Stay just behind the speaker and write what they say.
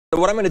So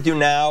what I'm going to do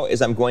now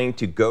is I'm going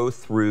to go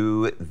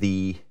through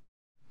the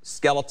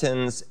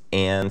skeletons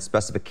and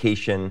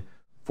specification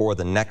for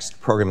the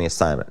next programming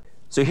assignment.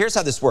 So here's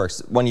how this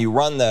works. When you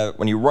run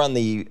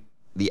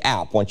the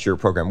app, once your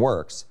program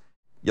works,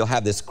 you'll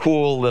have this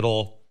cool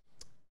little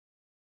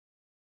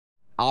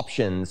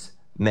options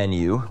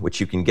menu,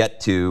 which you can get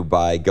to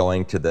by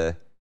going to the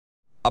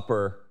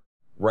upper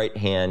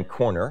right-hand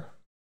corner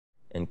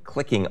and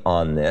clicking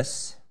on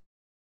this.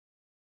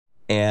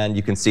 And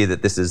you can see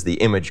that this is the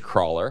image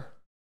crawler.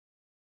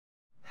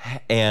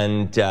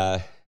 And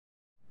to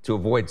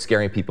avoid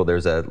scaring people,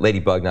 there's a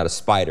ladybug, not a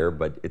spider,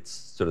 but it's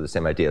sort of the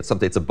same idea. It's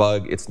a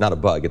bug. It's not a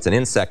bug. It's an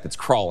insect that's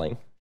crawling.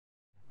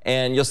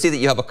 And you'll see that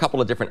you have a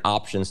couple of different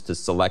options to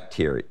select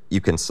here.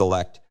 You can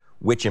select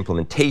which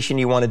implementation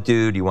you want to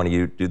do. Do you want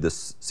to do the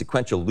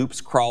sequential loops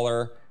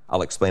crawler?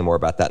 I'll explain more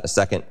about that in a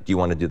second. Do you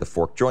want to do the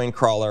fork join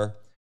crawler?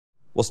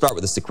 We'll start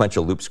with the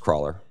sequential loops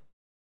crawler.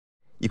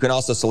 You can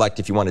also select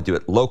if you want to do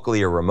it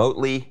locally or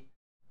remotely.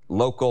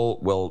 Local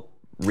will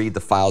read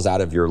the files out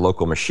of your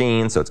local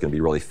machine, so it's going to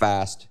be really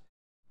fast.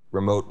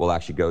 Remote will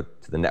actually go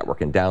to the network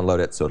and download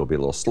it, so it'll be a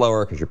little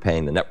slower because you're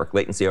paying the network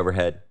latency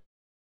overhead.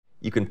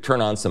 You can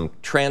turn on some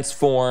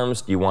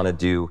transforms. Do you want to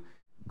do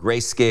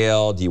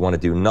grayscale? Do you want to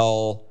do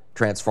null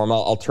transform?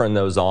 I'll turn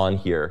those on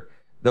here.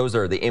 Those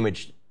are the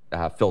image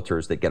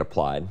filters that get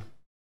applied.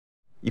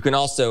 You can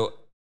also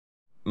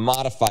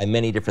modify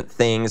many different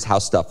things, how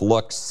stuff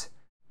looks.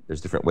 There's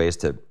different ways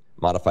to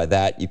modify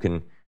that. You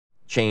can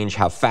change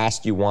how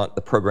fast you want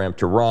the program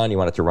to run. You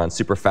want it to run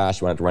super fast.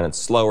 You want it to run it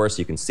slower so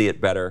you can see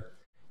it better.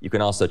 You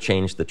can also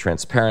change the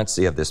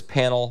transparency of this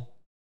panel.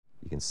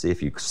 You can see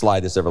if you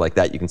slide this over like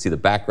that, you can see the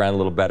background a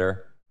little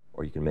better,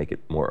 or you can make it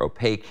more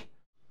opaque.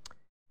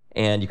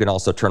 And you can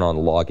also turn on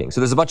logging.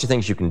 So there's a bunch of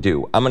things you can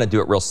do. I'm going to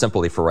do it real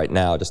simply for right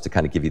now, just to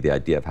kind of give you the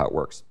idea of how it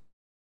works.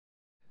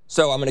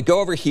 So I'm going to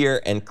go over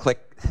here and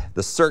click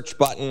the search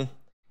button.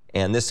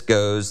 And this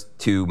goes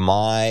to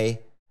my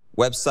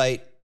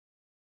website.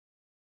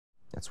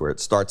 That's where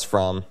it starts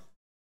from.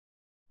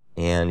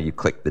 And you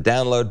click the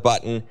download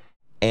button.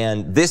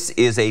 And this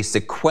is a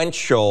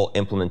sequential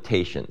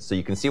implementation. So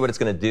you can see what it's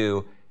going to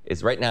do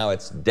is right now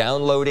it's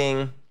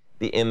downloading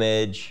the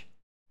image.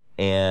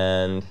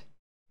 And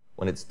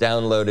when it's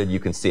downloaded, you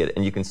can see it.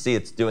 And you can see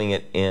it's doing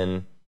it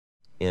in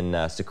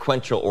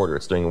sequential order.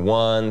 It's doing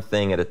one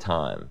thing at a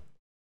time.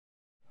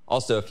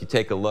 Also, if you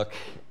take a look,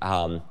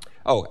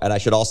 oh, and I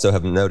should also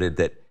have noted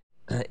that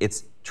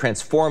it's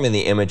transforming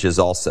the images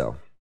also.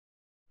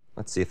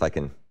 Let's see if I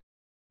can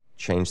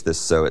change this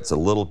so it's a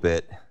little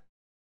bit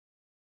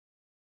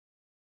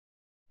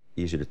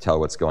easier to tell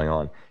what's going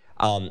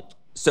on.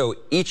 So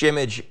each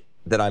image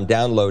that I'm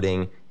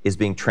downloading is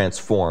being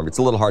transformed. It's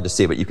a little hard to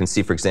see, but you can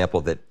see, for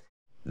example, that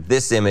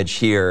this image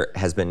here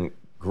has been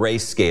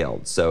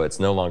grayscaled. So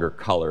it's no longer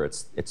color.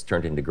 It's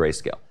turned into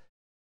grayscale.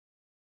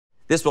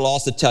 This will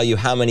also tell you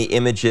how many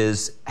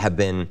images have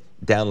been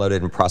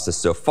downloaded and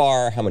processed so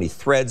far, how many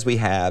threads we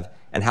have,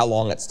 and how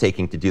long it's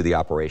taking to do the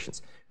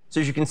operations.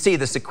 So as you can see,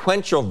 the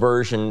sequential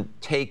version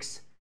takes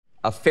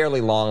a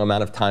fairly long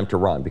amount of time to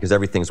run because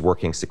everything's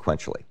working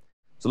sequentially.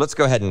 So let's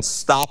go ahead and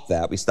stop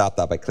that. We stop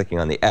that by clicking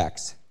on the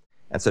X.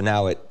 And so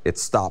now it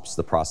stops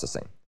the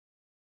processing.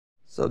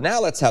 So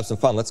now let's have some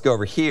fun. Let's go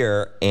over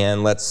here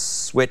and let's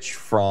switch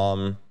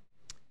from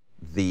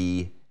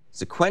the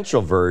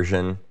sequential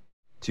version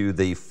to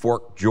the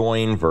fork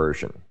join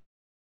version.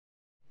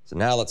 So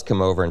now let's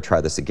come over and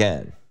try this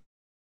again.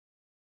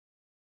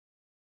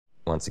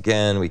 Once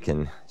again, we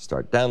can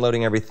start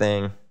downloading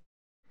everything.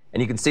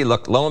 And you can see,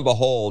 look, lo and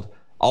behold,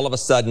 all of a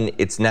sudden,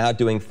 it's now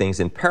doing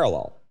things in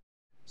parallel.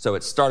 So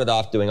it started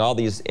off doing all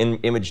these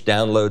image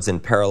downloads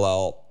in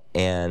parallel.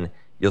 And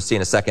you'll see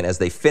in a second, as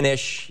they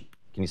finish,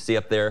 can you see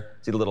up there?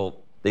 See the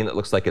little thing that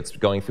looks like it's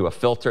going through a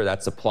filter?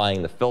 That's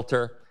applying the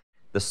filter.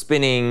 The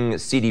spinning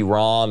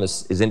CD-ROM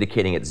is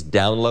indicating it's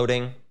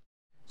downloading.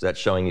 So that's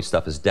showing you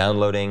stuff is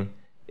downloading.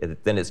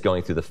 Then it's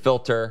going through the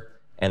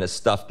filter. And as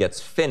stuff gets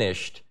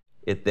finished,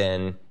 it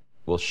then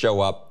will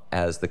show up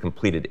as the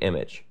completed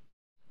image.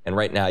 And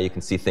right now, you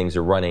can see things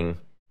are running.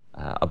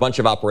 A bunch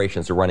of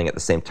operations are running at the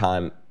same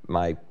time.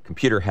 My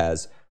computer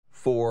has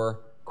 4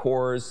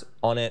 cores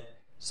on it.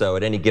 So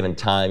at any given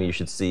time, you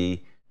should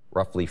see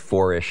roughly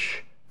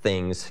 4-ish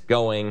things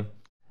going.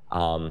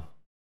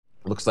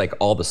 Looks like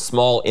all the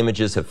small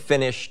images have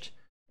finished.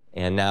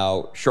 And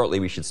now, shortly,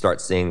 we should start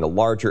seeing the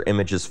larger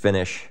images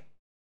finish.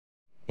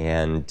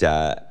 And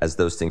as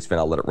those things finish,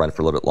 I'll let it run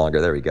for a little bit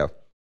longer. There we go.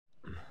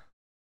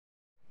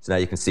 So now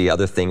you can see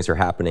other things are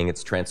happening.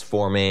 It's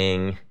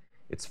transforming.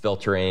 It's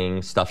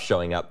filtering. Stuff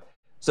showing up.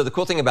 So the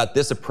cool thing about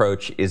this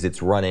approach is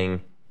it's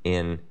running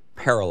in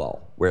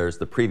parallel, whereas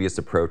the previous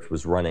approach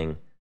was running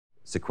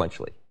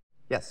sequentially.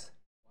 Yes?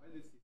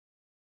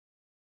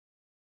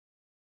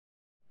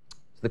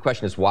 So the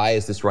question is, why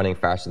is this running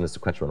faster than the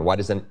sequential one? Why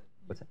doesn't,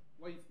 what's that?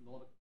 Why is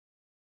not?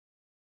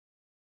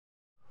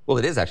 Well,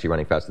 it is actually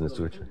running faster than the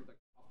sequential.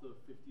 After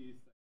 50 seconds,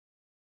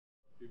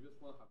 previous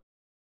one have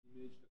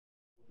image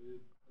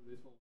this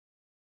one.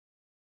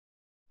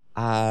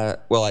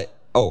 Well,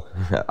 Oh,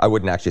 I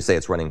wouldn't actually say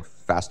it's running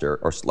faster,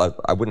 or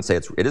I wouldn't say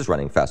it is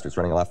running faster. It's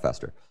running a lot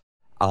faster.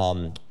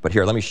 But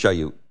here, let me show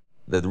you.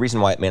 The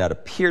reason why it may not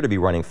appear to be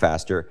running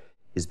faster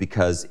is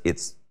because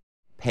it's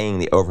paying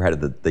the overhead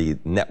of the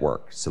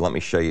network. So let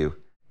me show you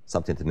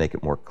something to make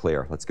it more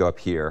clear. Let's go up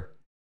here,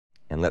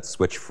 and let's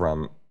switch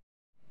from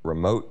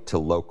remote to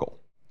local.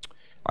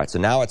 All right, so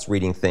now it's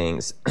reading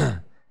things.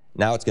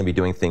 Now it's going to be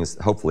doing things.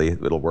 Hopefully,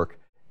 it'll work.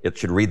 It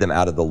should read them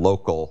out of the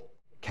local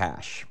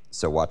cache.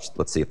 So watch.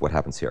 Let's see what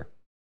happens here.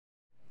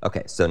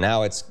 OK, so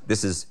now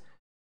this is,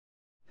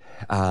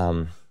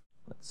 let's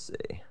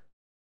see.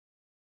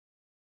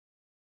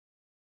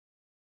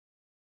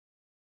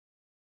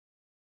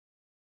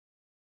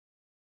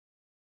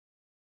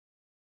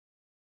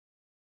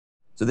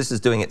 So this is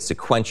doing it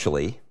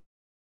sequentially.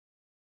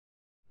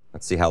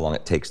 Let's see how long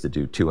it takes to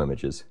do 2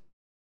 images.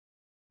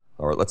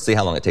 Or let's see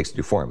how long it takes to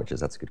do 4 images.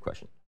 That's a good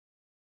question.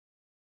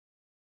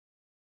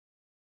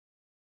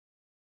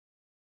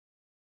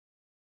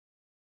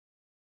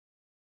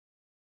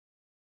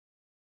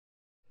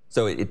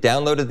 So it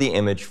downloaded the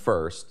image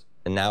first,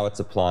 and now it's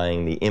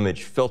applying the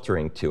image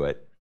filtering to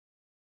it.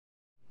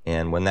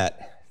 And when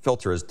that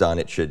filter is done,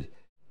 it should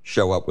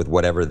show up with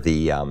whatever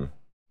the, now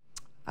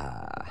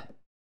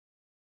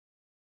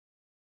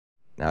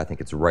I think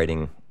it's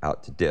writing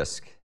out to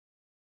disk.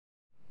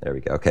 There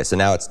we go. OK, so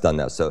now it's done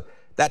now. So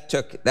that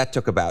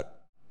took about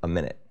a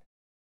minute.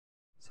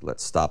 So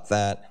let's stop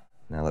that.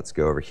 Now let's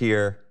go over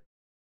here.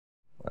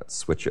 Let's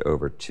switch it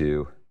over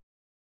to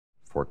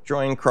fork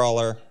join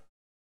crawler.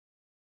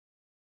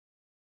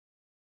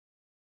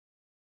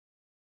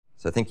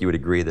 So I think you would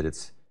agree that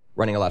it's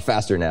running a lot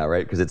faster now,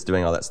 right? Because it's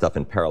doing all that stuff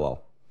in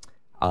parallel.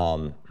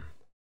 So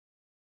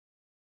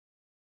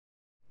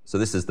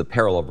this is the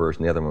parallel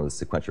version. The other one was the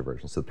sequential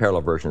version. So the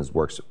parallel version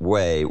works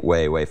way,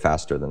 way, way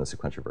faster than the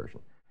sequential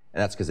version.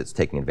 And that's because it's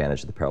taking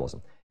advantage of the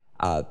parallelism.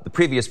 The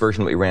previous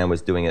version that we ran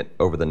was doing it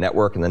over the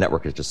network, and the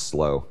network is just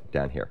slow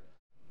down here.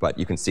 But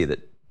you can see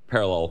that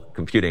parallel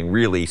computing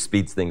really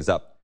speeds things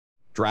up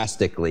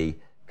drastically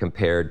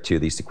compared to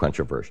the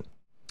sequential version.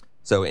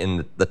 So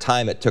in the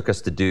time it took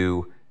us to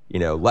do,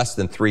 less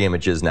than 3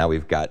 images, now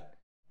we've got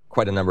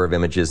quite a number of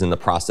images in the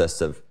process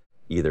of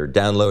either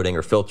downloading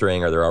or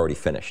filtering, or they're already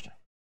finished.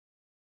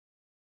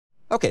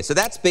 OK, so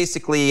that's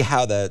basically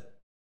how the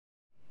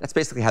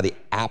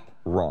app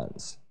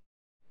runs.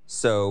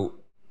 So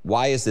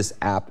why is this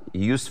app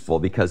useful?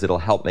 Because it'll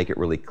help make it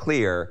really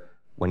clear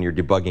when you're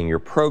debugging your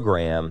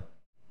program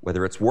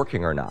whether it's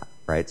working or not,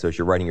 right? So as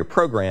you're writing your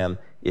program,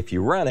 if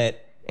you run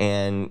it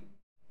and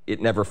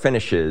it never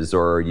finishes,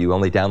 or you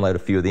only download a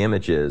few of the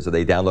images, or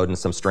they download in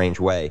some strange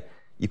way,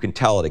 you can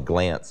tell at a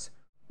glance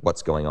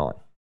what's going on.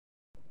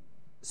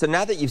 So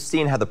now that you've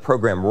seen how the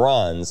program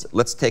runs,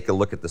 let's take a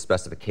look at the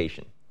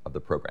specification of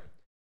the program.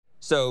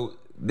 So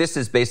this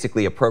is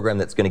basically a program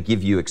that's going to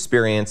give you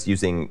experience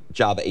using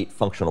Java 8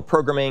 functional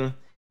programming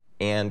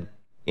and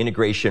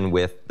integration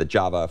with the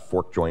Java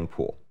fork join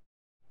pool.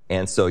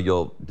 And so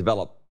you'll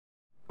develop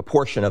a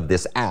portion of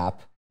this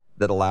app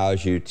that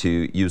allows you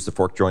to use the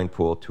fork join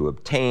pool to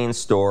obtain,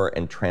 store,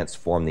 and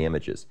transform the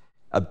images.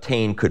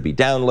 Obtain could be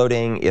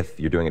downloading if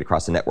you're doing it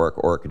across the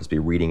network, or it could just be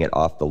reading it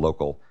off the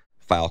local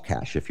file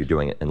cache if you're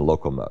doing it in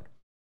local mode.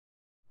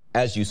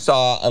 As you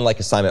saw, unlike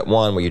assignment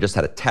 1, where you just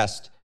had a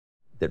test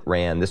that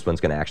ran, this one's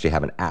going to actually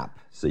have an app.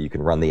 So you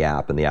can run the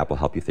app, and the app will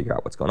help you figure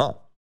out what's going on.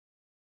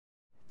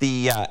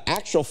 The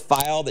actual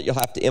file that you'll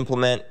have to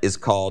implement is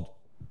called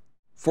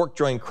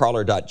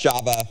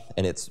forkjoincrawler.java,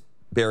 and it's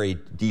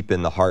buried deep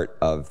in the heart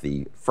of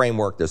the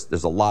framework.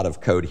 There's a lot of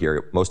code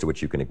here, most of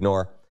which you can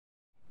ignore.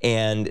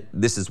 And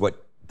this is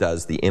what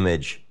does the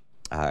image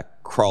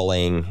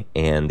crawling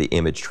and the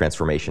image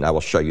transformation. I will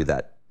show you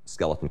that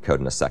skeleton code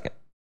in a second.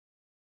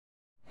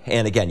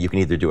 And again, you can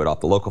either do it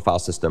off the local file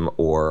system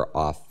or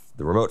off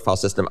the remote file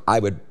system. I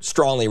would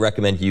strongly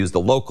recommend you use the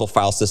local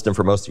file system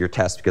for most of your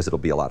tests because it'll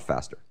be a lot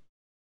faster.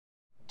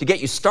 To get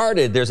you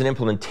started, there's an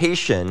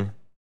implementation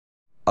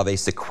of a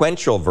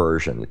sequential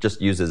version that just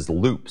uses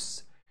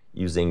loops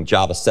using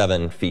Java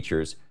 7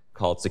 features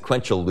called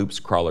sequential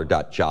loops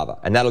crawler.java.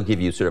 And that'll give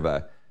you sort of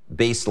a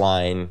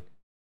baseline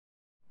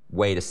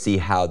way to see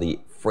how the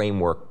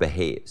framework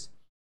behaves.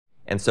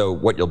 And so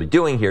what you'll be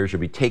doing here is you'll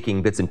be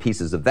taking bits and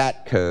pieces of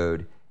that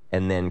code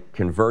and then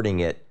converting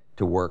it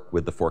to work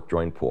with the fork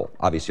join pool.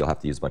 Obviously, you'll have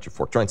to use a bunch of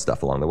fork join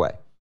stuff along the way.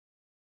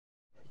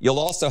 You'll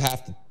also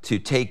have to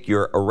take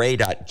your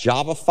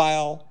array.java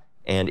file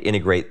and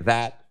integrate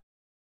that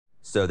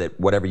so that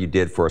whatever you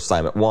did for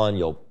assignment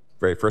 1,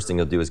 very first thing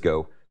you'll do is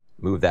go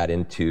move that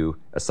into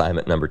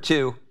assignment number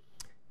 2.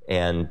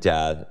 And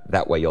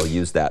that way, you'll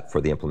use that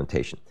for the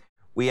implementation.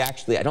 I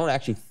don't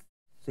actually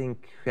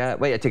think,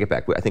 wait, I take it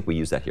back. I think we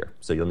use that here.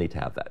 So you'll need to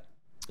have that.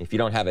 If you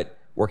don't have it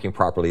working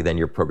properly, then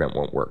your program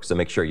won't work. So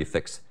make sure you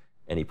fix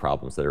any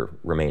problems that are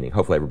remaining.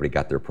 Hopefully, everybody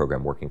got their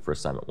program working for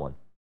assignment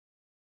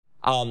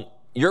 1.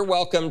 You're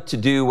welcome to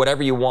do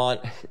whatever you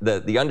want.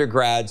 The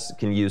undergrads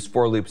can use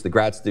for loops. The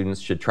grad students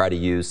should try to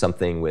use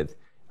something with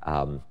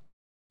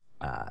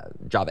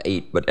Java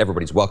 8, but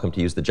everybody's welcome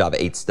to use the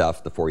Java 8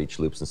 stuff, the for each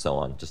loops and so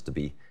on, just to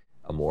be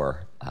a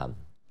more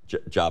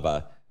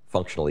Java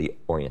functionally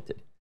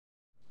oriented.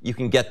 You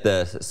can get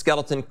the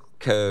skeleton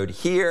code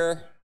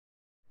here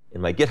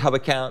in my GitHub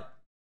account,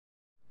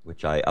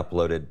 which I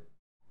uploaded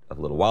a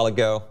little while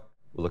ago.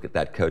 We'll look at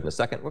that code in a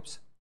second. Whoops.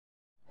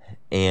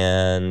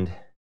 And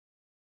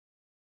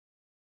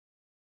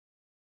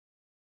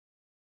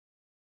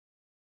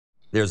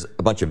there's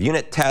a bunch of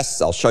unit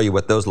tests. I'll show you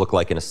what those look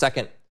like in a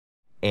second.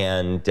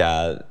 And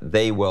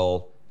they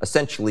will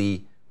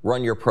essentially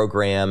run your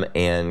program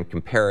and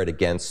compare it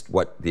against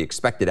what the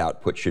expected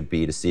output should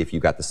be to see if you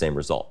got the same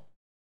result.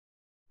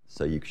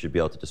 So you should be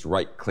able to just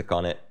right-click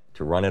on it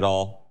to run it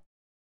all.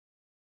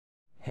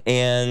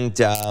 And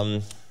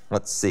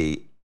let's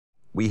see.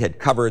 We had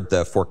covered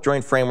the fork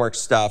join framework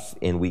stuff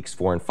in weeks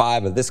 4 and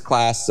 5 of this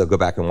class, so go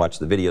back and watch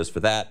the videos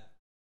for that.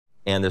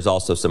 And there's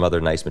also some other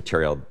nice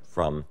material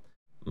from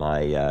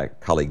my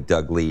colleague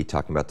Doug Lee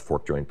talking about the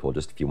fork join pool,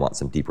 just if you want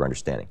some deeper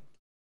understanding.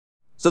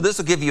 So this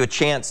will give you a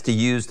chance to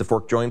use the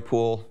fork join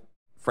pool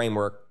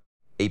framework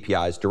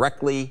APIs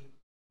directly.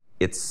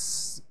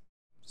 It's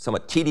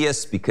somewhat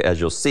tedious, because, as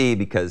you'll see,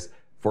 because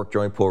fork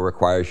join pool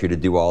requires you to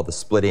do all the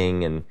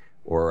splitting and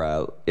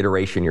or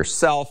iteration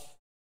yourself.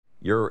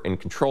 You're in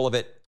control of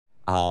it.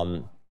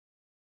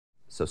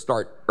 So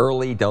start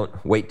early.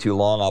 Don't wait too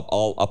long.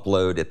 I'll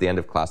upload at the end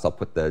of class. I'll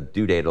put the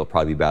due date. It'll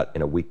probably be about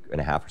in a week and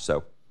a half or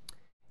so.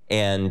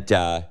 And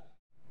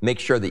make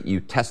sure that you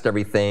test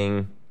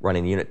everything,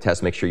 running the unit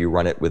test. Make sure you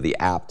run it with the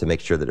app to make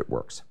sure that it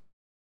works.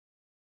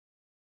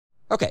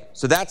 OK,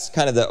 so that's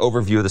kind of the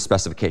overview of the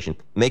specification.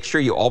 Make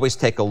sure you always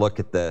take a look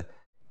at the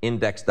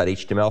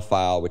index.html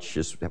file, which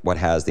is what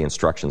has the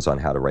instructions on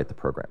how to write the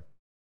program.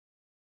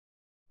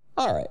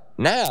 All right,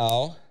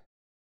 now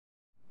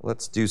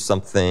let's do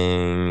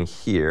something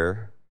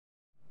here.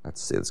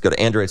 Let's see, let's go to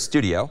Android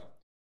Studio.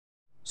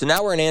 So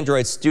now we're in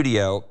Android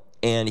Studio,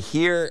 and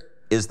here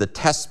is the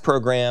test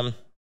program.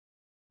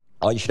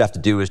 All you should have to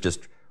do is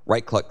just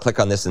right-click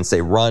on this and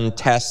say Run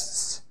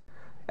Tests.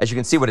 As you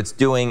can see, what it's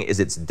doing is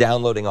it's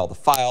downloading all the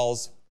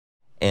files,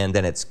 and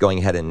then it's going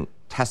ahead and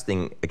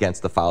testing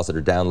against the files that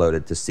are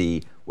downloaded to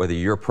see whether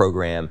your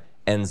program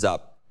ends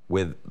up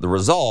with the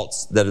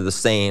results that are the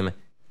same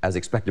as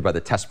expected by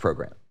the test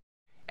program.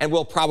 And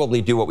we'll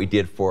probably do what we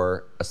did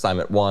for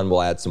assignment 1.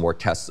 We'll add some more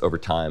tests over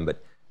time.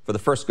 But for the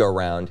first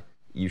go-around,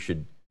 you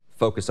should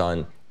focus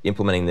on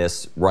implementing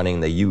this,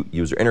 running the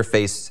user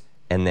interface,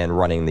 and then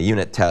running the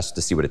unit test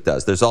to see what it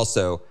does. There's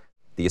also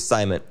the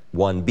assignment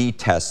 1B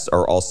tests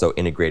are also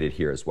integrated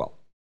here as well.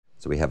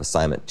 So we have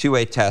assignment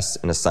 2A tests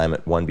and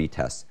assignment 1B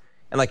tests.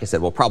 And like I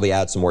said, we'll probably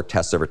add some more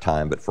tests over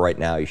time. But for right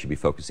now, you should be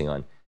focusing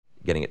on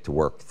getting it to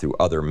work through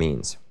other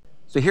means.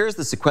 So here's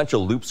the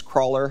sequential loops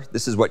crawler.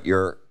 This is what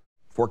your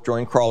fork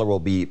join crawler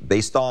will be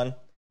based on.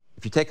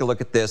 If you take a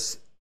look at this,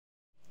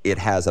 it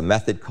has a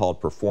method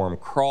called perform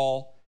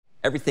crawl.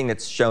 Everything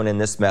that's shown in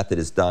this method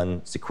is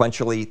done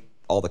sequentially.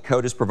 All the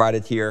code is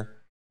provided here.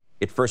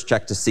 It first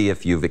checks to see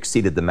if you've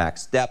exceeded the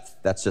max depth.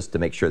 That's just to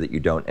make sure that you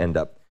don't end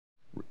up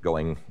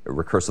going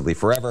recursively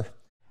forever.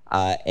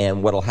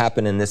 And what will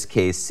happen in this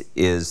case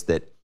is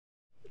that,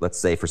 let's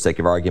say for sake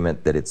of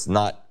argument, that it's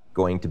not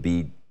going to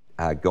be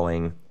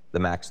going the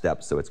max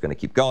depth, so it's going to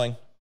keep going.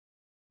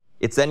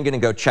 It's then going to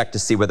go check to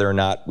see whether or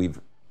not we've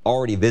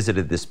already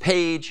visited this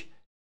page.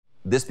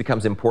 This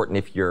becomes important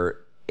if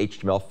your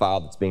HTML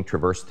file that's being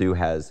traversed through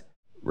has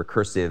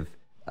recursive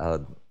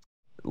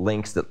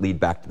links that lead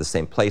back to the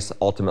same place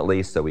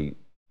ultimately. So we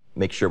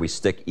make sure we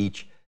stick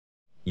each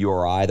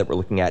URI that we're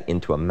looking at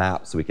into a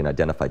map so we can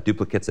identify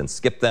duplicates and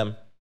skip them.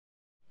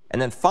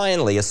 And then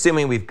finally,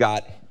 assuming we've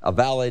got a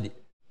valid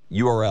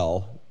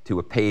URL to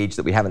a page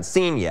that we haven't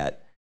seen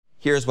yet,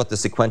 here's what the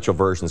sequential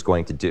version is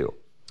going to do.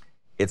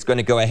 It's going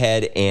to go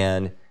ahead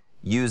and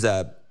use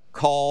a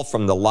call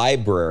from the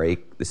library.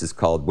 This is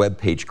called web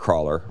page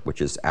crawler,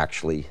 which is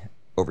actually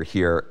over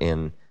here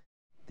in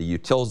the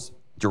utils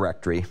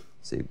directory.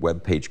 See,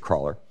 web page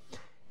crawler.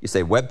 You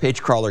say web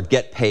page crawler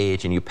get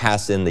page, and you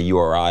pass in the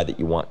URI that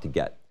you want to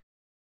get.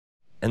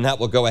 And that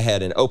will go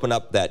ahead and open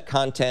up that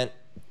content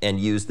and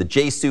use the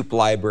JSoup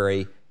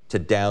library to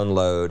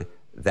download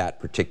that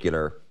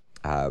particular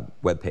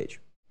web page.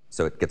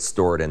 So it gets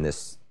stored in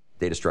this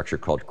data structure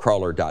called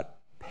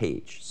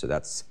crawler.page. So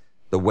that's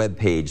the web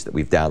page that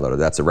we've downloaded.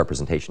 That's a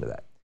representation of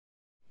that.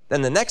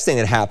 Then the next thing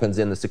that happens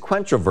in the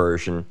sequential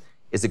version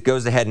is it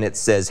goes ahead and it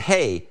says,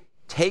 hey,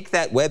 take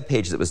that web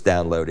page that was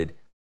downloaded,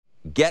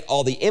 get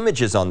all the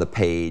images on the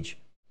page,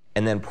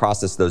 and then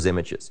process those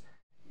images.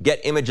 Get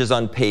images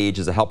on page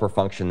is a helper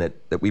function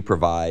that we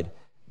provide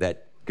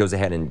that goes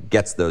ahead and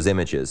gets those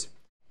images.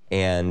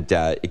 And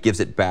it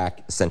gives it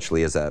back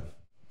essentially as a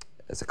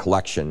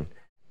collection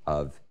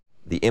of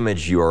the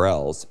image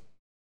URLs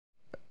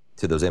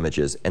to those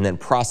images. And then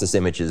process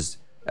images,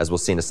 as we'll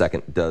see in a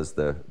second, does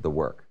the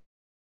work.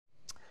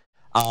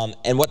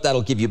 And what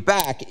that'll give you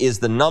back is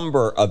the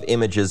number of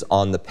images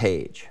on the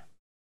page.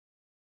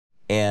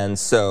 And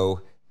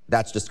so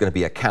that's just going to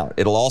be a count.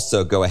 It'll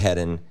also go ahead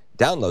and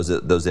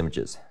download those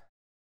images.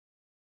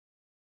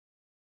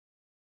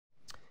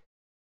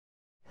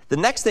 The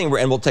next thing,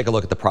 and we'll take a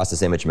look at the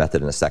process image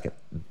method in a second.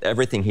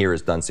 Everything here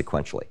is done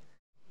sequentially.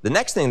 The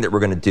next thing that we're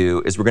going to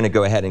do is we're going to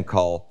go ahead and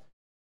call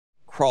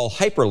crawl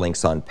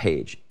hyperlinks on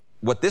page.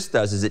 What this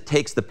does is it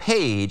takes the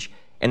page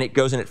and it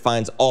goes and it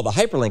finds all the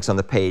hyperlinks on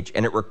the page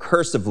and it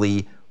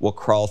recursively will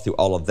crawl through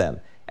all of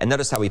them. And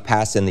notice how we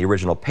pass in the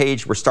original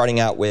page we're starting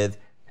out with,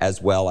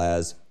 as well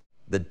as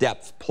the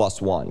depth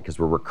 +1, because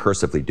we're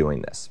recursively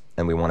doing this.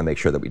 And we want to make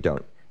sure that we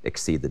don't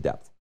exceed the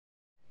depth.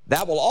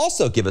 That will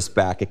also give us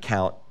back a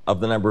count of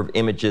the number of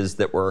images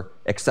that were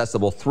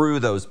accessible through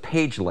those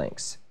page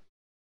links.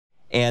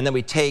 And then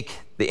we take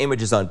the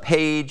images on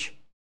page,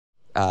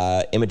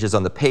 images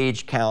on the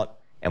page count,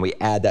 and we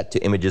add that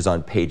to images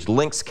on page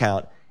links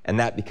count, and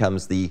that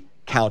becomes the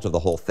count of the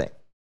whole thing.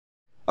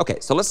 Okay,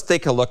 so let's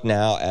take a look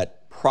now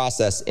at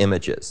process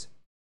images.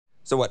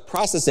 So what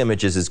process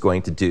images is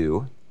going to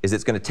do is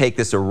it's going to take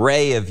this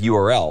array of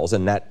URLs,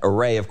 and that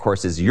array, of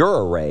course, is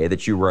your array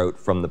that you wrote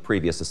from the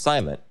previous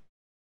assignment.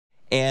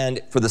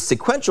 And for the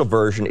sequential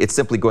version, it's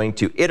simply going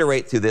to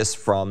iterate through this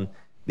from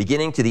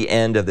beginning to the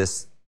end of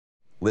this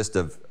list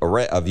of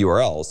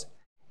URLs.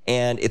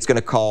 And it's going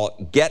to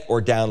call get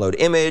or download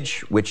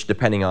image, which,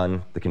 depending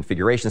on the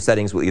configuration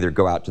settings, will either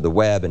go out to the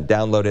web and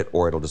download it,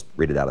 or it'll just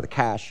read it out of the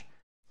cache.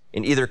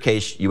 In either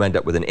case, you end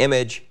up with an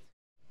image.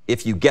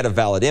 If you get a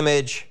valid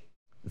image,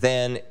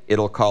 then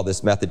it'll call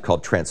this method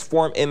called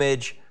transform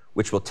image,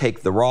 which will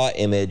take the raw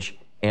image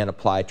and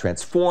apply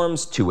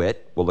transforms to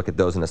it. We'll look at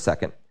those in a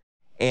second.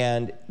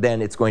 And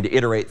then it's going to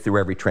iterate through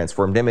every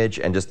transformed image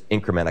and just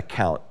increment a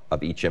count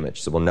of each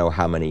image. So we'll know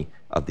how many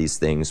of these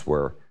things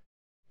were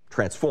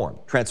transformed.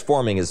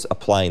 Transforming is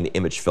applying the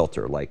image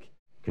filter, like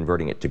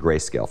converting it to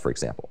grayscale, for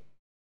example.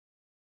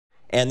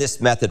 And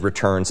this method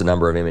returns a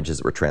number of images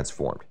that were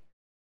transformed.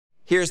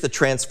 Here's the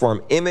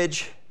transform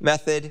image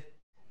method.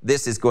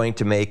 This is going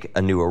to make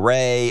a new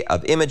array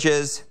of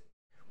images,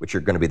 which are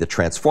going to be the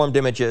transformed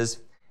images.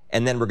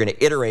 And then we're going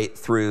to iterate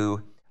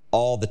through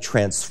all the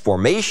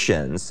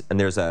transformations, and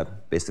there's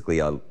basically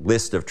a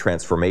list of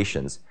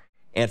transformations.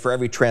 And for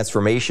every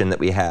transformation that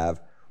we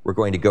have, we're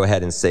going to go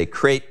ahead and say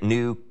create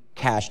new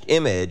cached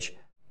image,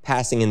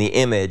 passing in the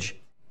image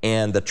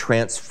and the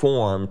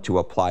transform to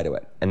apply to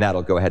it. And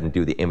that'll go ahead and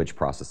do the image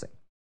processing.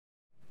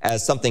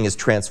 As something is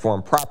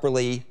transformed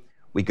properly,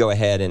 we go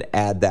ahead and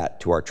add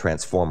that to our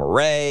transform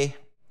array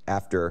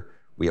after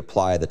we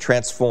apply the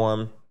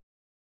transform.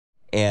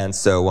 And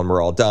so when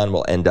we're all done,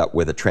 we'll end up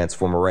with a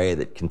transform array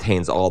that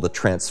contains all the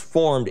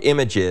transformed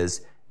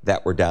images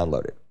that were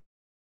downloaded.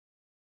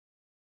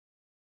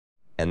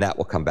 And that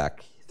will come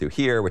back through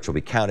here, which will be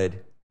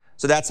counted.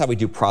 So that's how we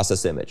do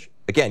process image.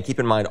 Again,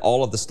 keep in mind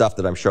all of the stuff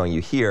that I'm showing you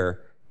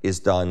here is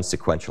done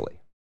sequentially.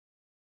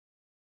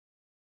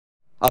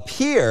 Up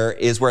here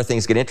is where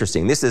things get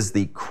interesting. This is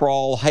the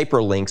crawl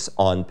hyperlinks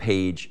on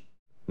page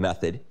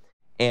method.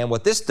 And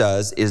what this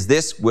does is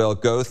this will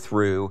go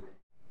through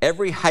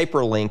every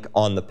hyperlink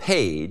on the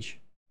page.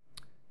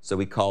 So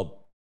we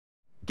call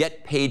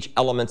get page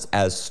elements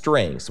as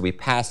strings. So we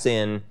pass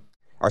in,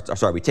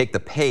 we take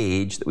the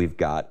page that we've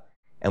got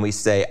and we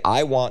say,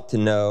 I want to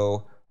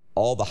know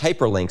all the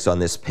hyperlinks on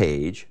this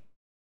page.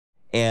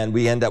 And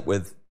we end up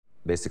with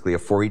basically a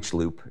for each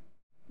loop,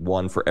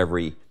 one for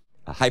every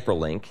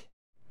hyperlink.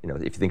 You know,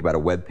 if you think about a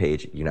web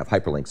page, you can have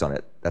hyperlinks on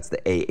it. That's the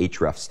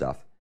ahref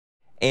stuff.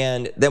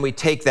 And then we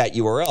take that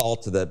URL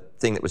to the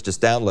thing that was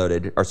just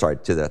downloaded, or sorry,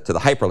 to the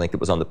hyperlink that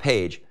was on the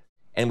page,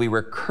 and we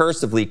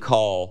recursively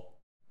call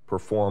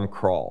perform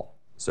crawl.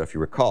 So if you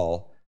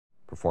recall,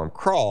 perform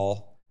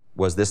crawl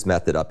was this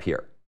method up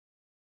here.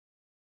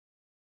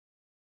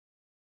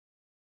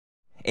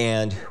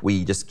 And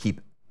we just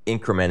keep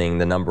incrementing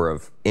the number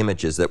of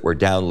images that were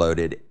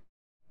downloaded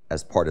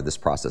as part of this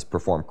process.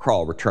 Perform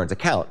crawl returns a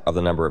count of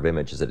the number of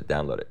images that it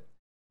downloaded.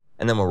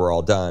 And then when we're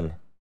all done,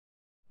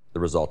 the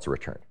results are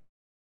returned.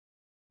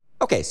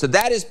 Okay, so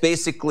that is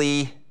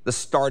basically the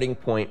starting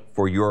point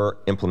for your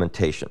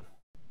implementation.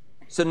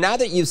 So now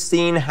that you've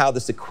seen how the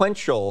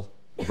sequential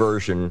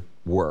version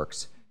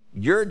works,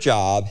 your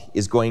job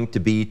is going to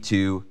be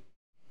to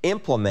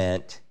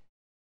implement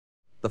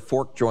the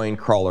fork join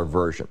crawler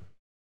version.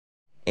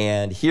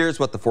 And here's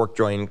what the fork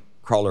join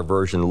crawler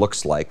version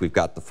looks like. We've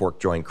got the fork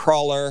join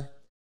crawler,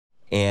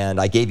 and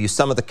I gave you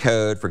some of the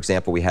code. For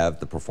example, we have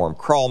the perform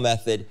crawl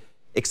method,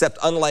 except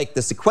unlike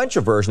the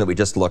sequential version that we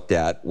just looked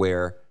at,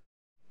 where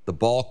the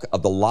bulk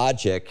of the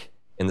logic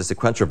in the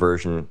sequential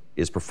version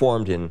is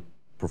performed in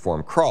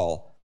perform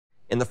crawl.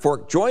 In the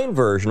fork join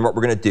version, what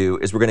we're going to do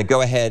is we're going to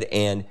go ahead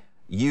and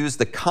use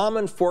the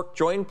common fork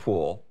join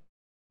pool,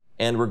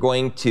 and we're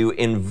going to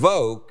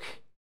invoke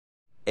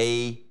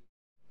a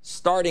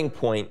starting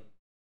point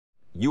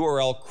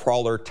URL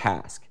crawler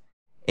task.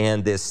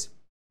 And this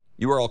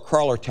URL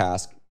crawler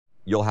task,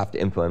 you'll have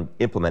to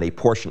implement a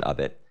portion of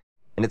it.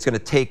 And it's going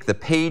to take the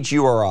page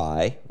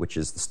URI, which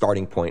is the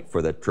starting point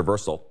for the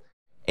traversal,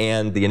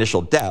 and the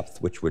initial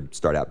depth, which would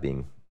start out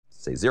being,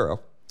 say, 0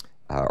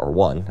 or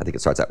 1. I think it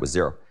starts out with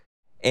 0.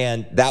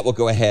 And that will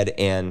go ahead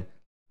and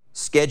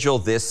schedule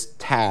this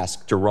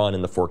task to run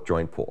in the fork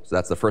join pool. So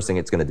that's the first thing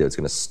it's going to do. It's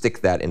going to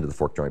stick that into the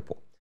fork join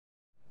pool.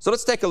 So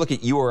let's take a look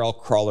at URL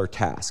crawler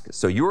task.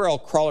 So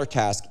URL crawler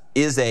task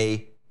is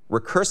a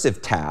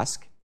recursive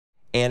task,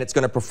 and it's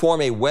going to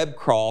perform a web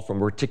crawl from a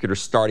particular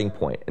starting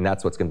point, and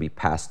that's what's going to be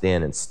passed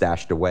in and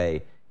stashed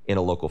away in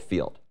a local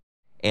field.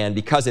 And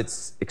because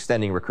it's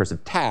extending recursive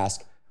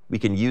task, we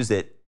can use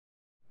it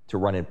to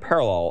run in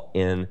parallel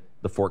in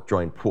the fork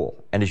join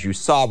pool. And as you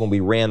saw when we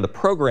ran the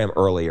program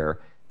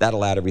earlier, that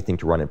allowed everything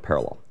to run in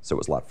parallel, so it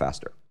was a lot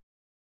faster.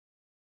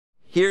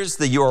 Here's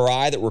the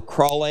URI that we're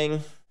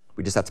crawling.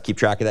 We just have to keep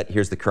track of that.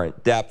 Here's the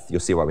current depth. You'll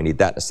see why we need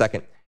that in a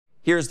second.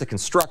 Here's the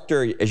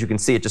constructor. As you can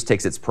see, it just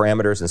takes its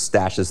parameters and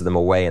stashes them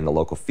away in the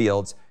local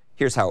fields.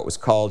 Here's how it was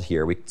called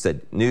here. We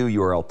said new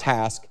URL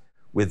task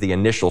with the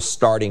initial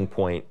starting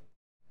point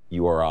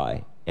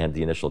URI and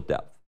the initial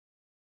depth.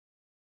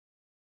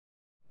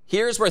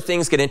 Here's where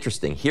things get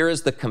interesting. Here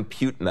is the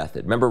compute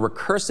method. Remember,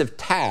 recursive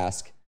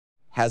task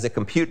has a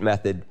compute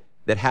method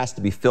that has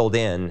to be filled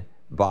in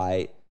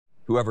by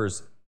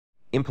whoever's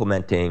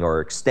implementing or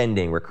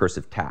extending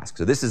recursive tasks.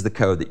 So this is the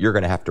code that you're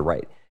going to have to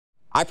write.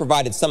 I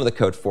provided some of the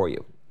code for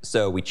you.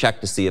 So we check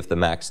to see if the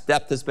max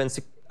depth has been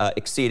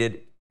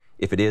exceeded.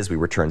 If it is, we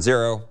return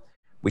 0.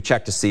 We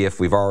check to see if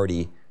we've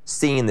already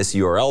seen this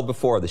URL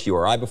before, this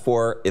URI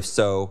before. If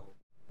so,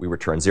 we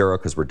return 0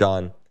 because we're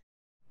done.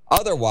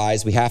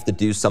 Otherwise, we have to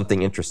do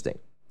something interesting.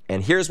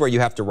 And here's where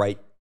you have to write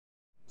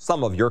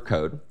some of your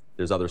code.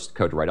 There's other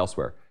code to write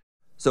elsewhere.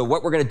 So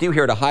what we're going to do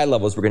here at a high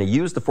level is we're going to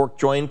use the fork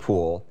join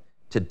pool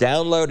to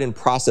download and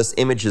process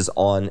images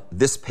on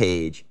this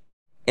page,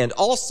 and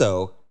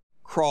also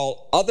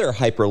crawl other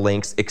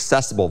hyperlinks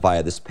accessible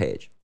via this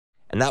page.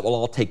 And that will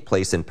all take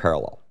place in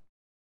parallel.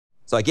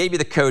 So I gave you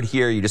the code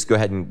here. You just go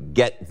ahead and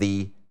get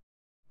the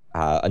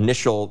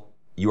initial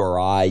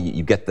URI.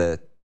 You get the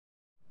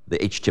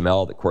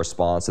HTML that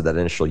corresponds to that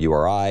initial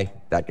URI.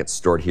 That gets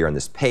stored here on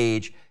this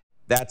page.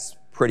 That's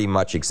pretty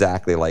much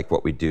exactly like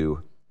what we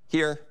do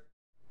here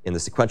in the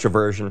sequential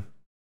version.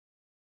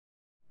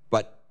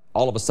 But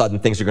all of a sudden,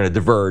 things are going to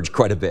diverge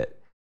quite a bit.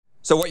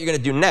 So what you're going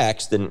to do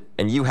next, and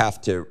you have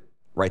to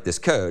write this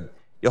code,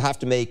 you'll have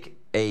to make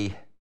a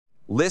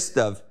list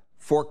of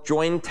fork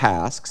join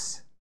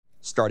tasks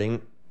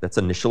starting that's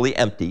initially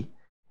empty,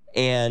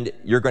 and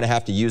you're going to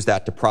have to use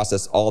that to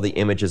process all the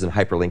images and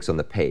hyperlinks on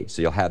the page.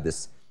 So you'll have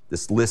this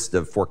list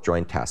of fork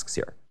join tasks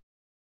here.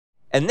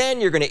 And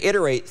then you're going to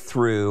iterate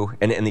through,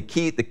 and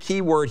the key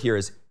word here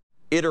is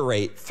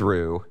iterate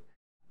through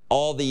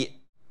all the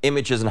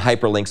images and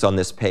hyperlinks on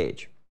this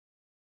page.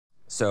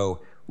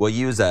 So we'll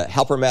use a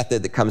helper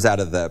method that comes out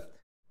of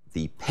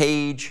the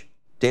page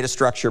data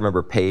structure.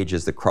 Remember, page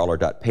is the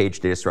crawler.page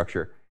data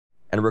structure.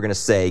 And we're going to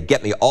say,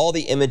 get me all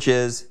the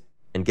images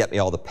and get me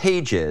all the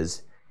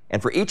pages.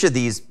 And for each of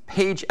these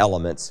page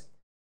elements,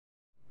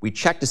 we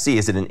check to see,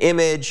 is it an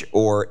image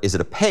or is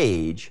it a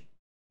page?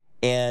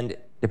 And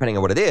depending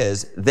on what it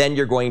is, then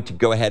you're going to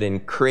go ahead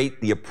and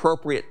create the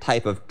appropriate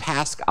type of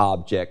task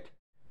object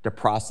to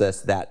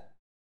process that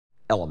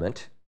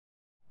element.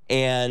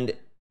 And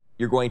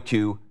you're going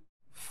to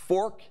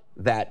fork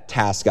that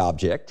task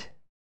object,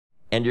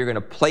 and you're going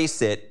to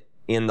place it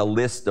in the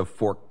list of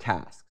forked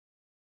tasks.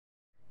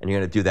 And you're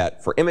going to do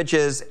that for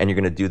images, and you're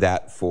going to do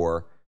that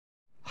for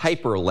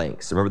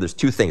hyperlinks. Remember, there's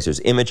two things.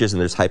 There's images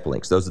and there's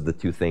hyperlinks. Those are the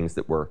two things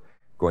that we're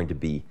going to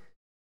be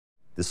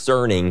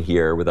discerning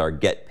here with our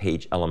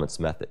getPageElements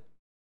method.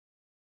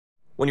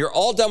 When you're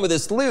all done with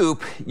this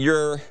loop,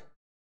 your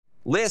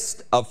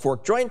list of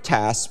fork join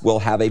tasks will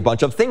have a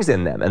bunch of things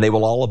in them, and they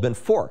will all have been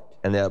forked,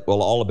 and they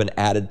will all have been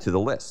added to the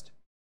list.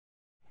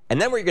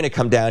 And then what you're going to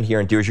come down here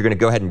and do is you're going to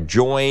go ahead and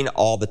join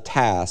all the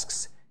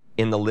tasks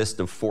in the list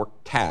of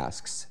forked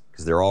tasks,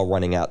 because they're all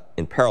running out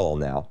in parallel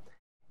now.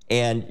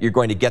 And you're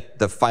going to get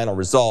the final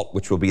result,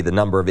 which will be the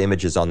number of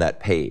images on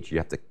that page. You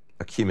have to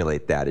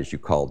accumulate that as you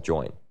call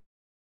join.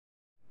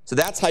 So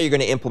that's how you're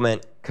going to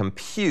implement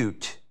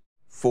compute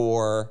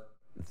for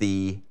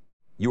the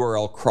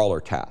URL crawler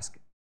task.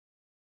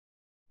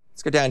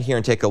 Let's go down here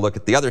and take a look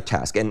at the other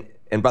task.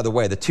 And by the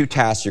way, the two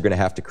tasks you're going to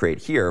have to create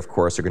here, of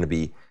course, are going to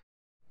be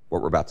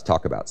what we're about to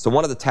talk about. So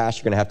one of the tasks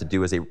you're going to have to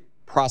do is a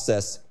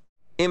process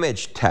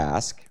image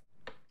task.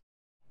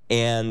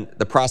 And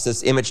the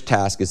process image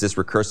task is this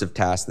recursive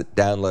task that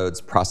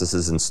downloads,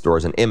 processes, and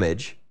stores an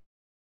image.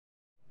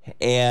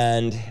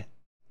 And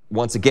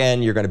once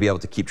again, you're going to be able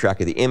to keep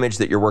track of the image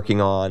that you're working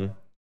on.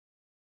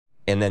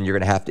 And then you're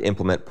going to have to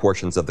implement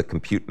portions of the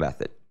compute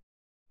method.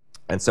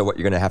 And so what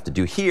you're going to have to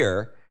do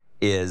here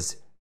is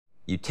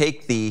you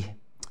take the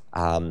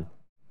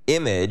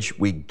image,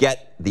 we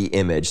get the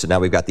image, so now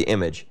we've got the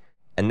image,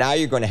 and now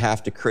you're going to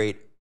have to create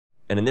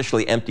an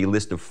initially empty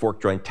list of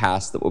fork join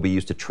tasks that will be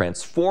used to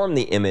transform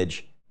the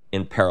image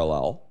in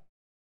parallel.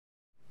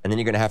 And then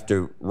you're going to have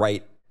to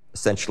write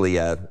essentially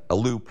a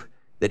loop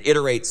that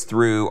iterates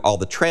through all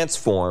the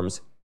transforms,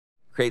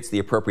 creates the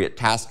appropriate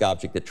task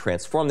object that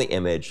transform the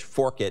image,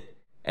 fork it,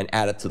 and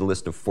add it to the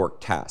list of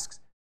forked tasks.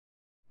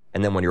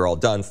 And then when you're all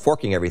done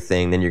forking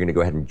everything, then you're going to go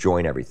ahead and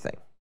join everything.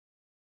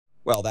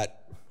 Well,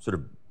 that sort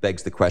of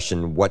begs the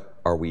question, what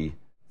are we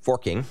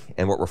forking?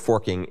 And what we're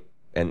forking,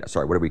 and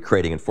sorry, what are we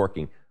creating and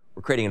forking?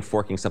 we're creating and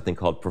forking something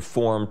called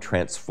perform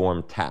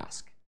transform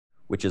task,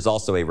 which is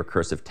also a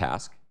recursive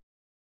task.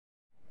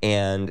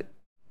 And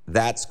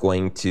that's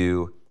going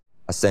to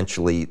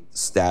essentially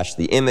stash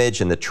the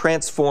image and the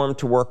transform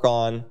to work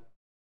on.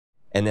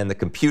 And then the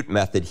compute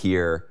method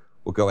here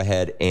will go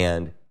ahead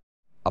and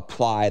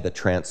apply the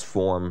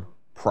transform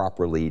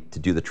properly to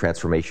do the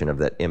transformation of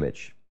that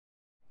image.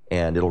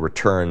 And it'll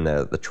return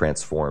the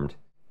transformed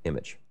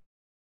image.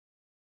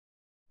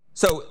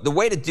 So the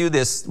way to do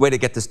this, the way to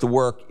get this to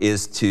work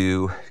is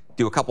to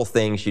do a couple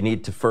things. You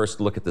need to first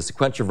look at the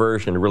sequential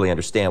version and really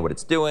understand what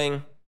it's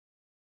doing.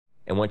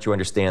 And once you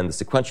understand the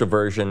sequential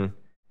version,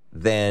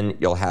 then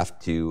you'll have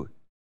to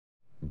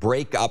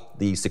break up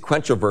the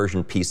sequential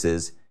version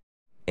pieces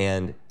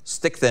and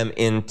stick them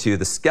into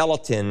the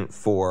skeleton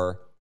for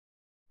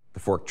the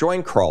fork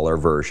join crawler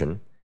version.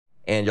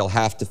 And you'll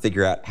have to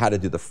figure out how to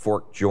do the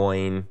fork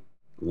join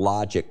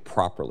logic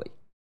properly.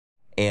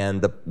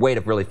 And the way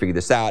to really figure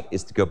this out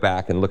is to go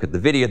back and look at the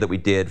video that we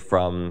did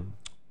from,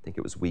 I think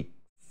it was week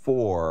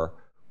 4,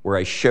 where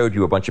I showed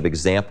you a bunch of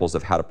examples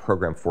of how to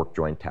program fork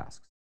join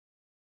tasks.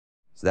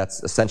 So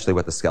that's essentially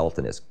what the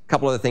skeleton is. A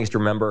couple other things to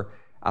remember.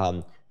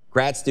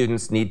 Grad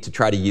students need to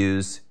try to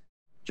use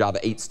Java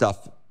 8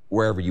 stuff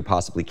wherever you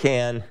possibly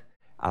can.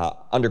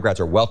 Undergrads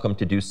are welcome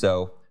to do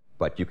so,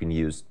 but you can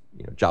use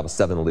Java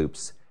 7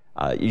 loops.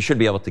 You should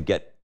be able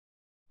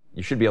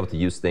to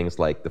use things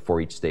like the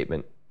for each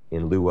statement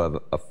in lieu of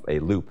a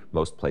loop.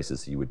 Most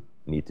places you would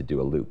need to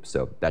do a loop,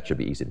 so that should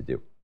be easy to do.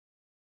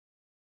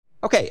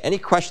 Okay, any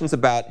questions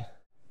about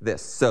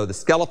this? So the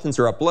skeletons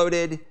are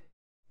uploaded.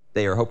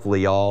 They are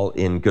hopefully all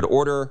in good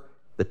order.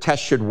 The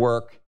test should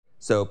work.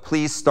 So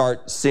please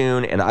start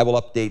soon, and I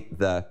will update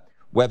the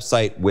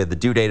website with the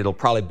due date. It'll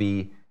probably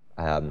be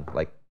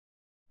like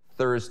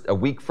a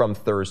week from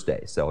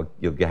Thursday, so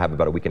you'll have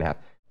about a week and a half.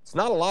 It's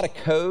not a lot of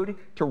code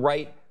to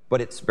write, but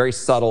it's very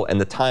subtle,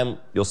 and the time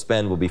you'll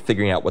spend will be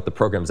figuring out what the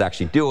program's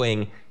actually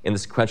doing in the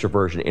sequential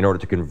version in order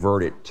to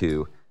convert it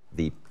to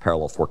the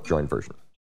parallel fork join version.